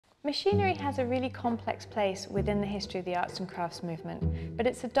Machinery has a really complex place within the history of the arts and crafts movement, but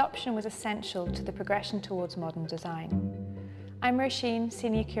its adoption was essential to the progression towards modern design. I'm Roisin,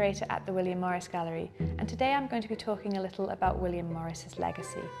 Senior Curator at the William Morris Gallery, and today I'm going to be talking a little about William Morris's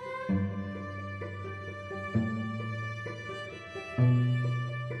legacy.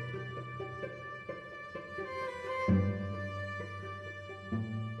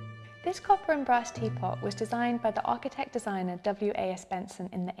 This copper and brass teapot was designed by the architect-designer W.A.S. Benson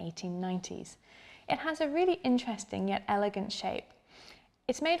in the 1890s. It has a really interesting yet elegant shape.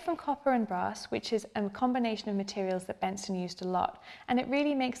 It's made from copper and brass, which is a combination of materials that Benson used a lot, and it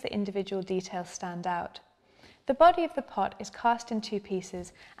really makes the individual details stand out. The body of the pot is cast in two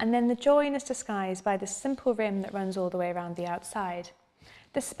pieces, and then the join is disguised by this simple rim that runs all the way around the outside.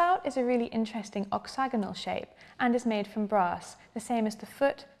 The spout is a really interesting octagonal shape and is made from brass, the same as the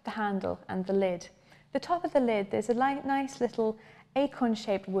foot, the handle and the lid. The top of the lid, there's a nice little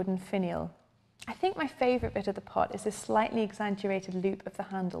acorn-shaped wooden finial. I think my favourite bit of the pot is this slightly exaggerated loop of the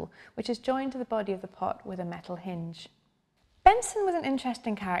handle, which is joined to the body of the pot with a metal hinge. Benson was an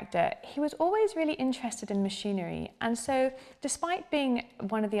interesting character. He was always really interested in machinery, and so, despite being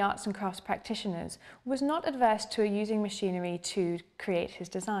one of the arts and crafts practitioners, was not adverse to using machinery to create his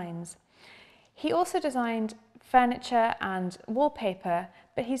designs. He also designed furniture and wallpaper,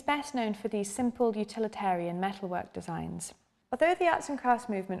 but he's best known for these simple utilitarian metalwork designs. Although the arts and crafts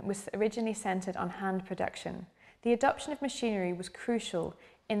movement was originally centred on hand production, the adoption of machinery was crucial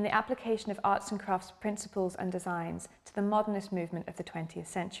in the application of arts and crafts principles and designs to the modernist movement of the 20th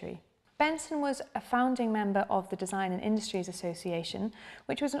century. Benson was a founding member of the Design and Industries Association,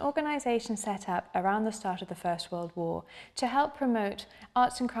 which was an organisation set up around the start of the First World War to help promote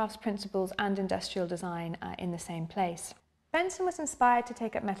arts and crafts principles and industrial design in the same place. Benson was inspired to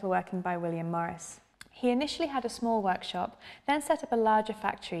take up metalworking by William Morris. He initially had a small workshop, then set up a larger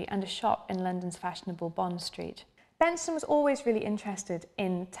factory and a shop in London's fashionable Bond Street. Benson was always really interested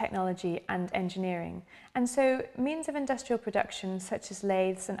in technology and engineering, and so means of industrial production such as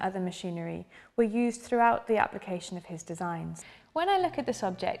lathes and other machinery were used throughout the application of his designs. When I look at this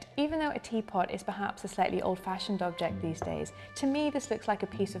object, even though a teapot is perhaps a slightly old-fashioned object these days, to me this looks like a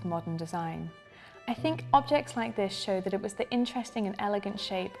piece of modern design. I think objects like this show that it was the interesting and elegant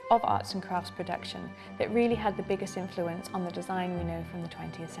shape of arts and crafts production that really had the biggest influence on the design we know from the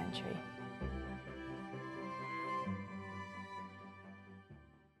 20th century.